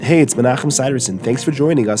Hey, it's Menachem Siderson. Thanks for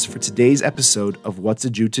joining us for today's episode of What's a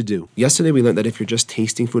Jew to Do. Yesterday we learned that if you're just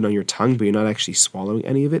tasting food on your tongue but you're not actually swallowing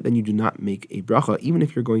any of it, then you do not make a bracha, even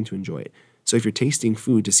if you're going to enjoy it. So if you're tasting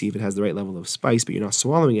food to see if it has the right level of spice but you're not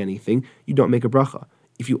swallowing anything, you don't make a bracha.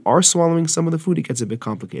 If you are swallowing some of the food, it gets a bit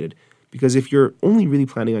complicated. Because if you're only really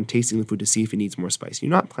planning on tasting the food to see if it needs more spice,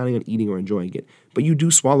 you're not planning on eating or enjoying it, but you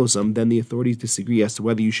do swallow some, then the authorities disagree as to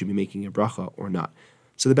whether you should be making a bracha or not.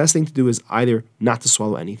 So the best thing to do is either not to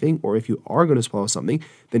swallow anything, or if you are going to swallow something,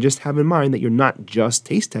 then just have in mind that you're not just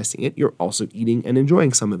taste testing it, you're also eating and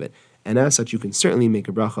enjoying some of it. And as such, you can certainly make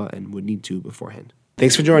a bracha and would need to beforehand.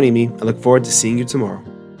 Thanks for joining me. I look forward to seeing you tomorrow.